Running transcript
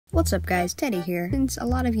What's up guys, Teddy here. Since a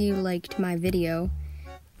lot of you liked my video,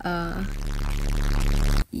 yeah,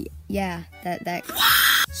 that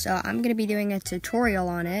so I'm gonna be doing a tutorial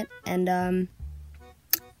on it, and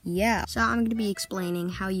yeah, so I'm gonna be explaining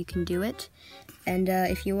how you can do it, and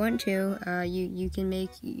if you want to, you can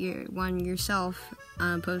make one yourself,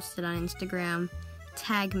 post it on Instagram,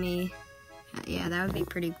 tag me, yeah, that would be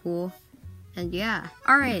pretty cool. And yeah.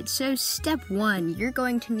 Alright, so step 1, you're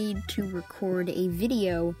going to need to record a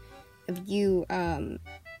video of you,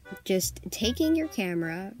 just taking your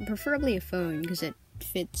camera, preferably a phone, because it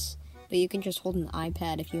fits, but you can just hold an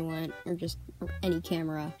iPad if you want, or just any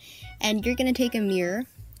camera. And you're going to take a mirror,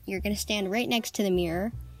 you're going to stand right next to the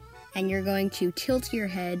mirror, and you're going to tilt your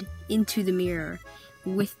head into the mirror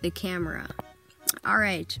with the camera.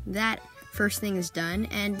 Alright, that first thing is done,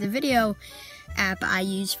 and the video app I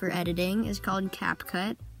use for editing is called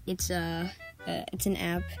CapCut. It's an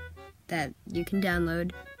app that you can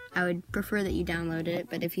download. I would prefer that you download it,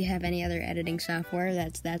 but if you have any other editing software,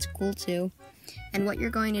 that's cool too. And what you're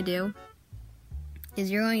going to do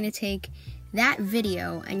is you're going to take that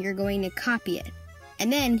video and you're going to copy it,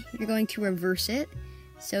 and then you're going to reverse it.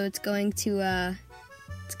 So it's going to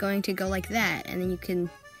go like that, and then you can.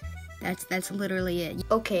 That's literally it.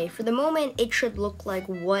 Okay, for the moment, it should look like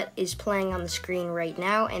what is playing on the screen right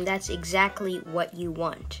now, and that's exactly what you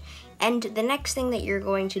want. And the next thing that you're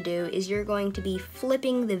going to do is you're going to be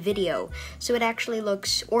flipping the video, so it actually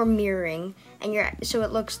looks, or mirroring, and so it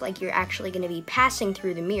looks like you're actually going to be passing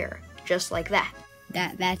through the mirror, just like that.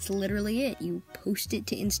 That's literally it. You post it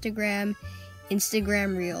to Instagram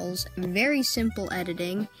Reels, very simple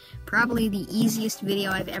editing, probably the easiest video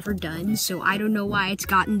I've ever done, so I don't know why it's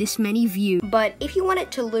gotten this many views. But if you want it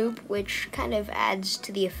to loop, which kind of adds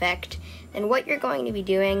to the effect, then what you're going to be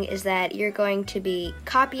doing is that you're going to be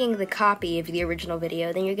copying the copy of the original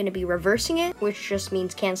video, then you're going to be reversing it, which just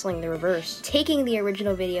means canceling the reverse. Taking the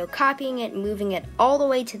original video, copying it, moving it all the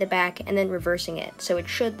way to the back, and then reversing it, so it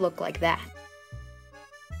should look like that.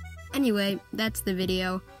 Anyway, that's the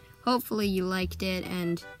video. Hopefully you liked it,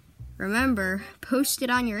 and remember, post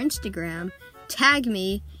it on your Instagram, tag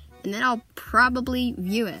me, and then I'll probably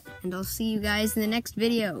view it. And I'll see you guys in the next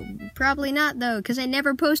video. Probably not though, because I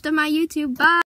never post on my YouTube. Bye!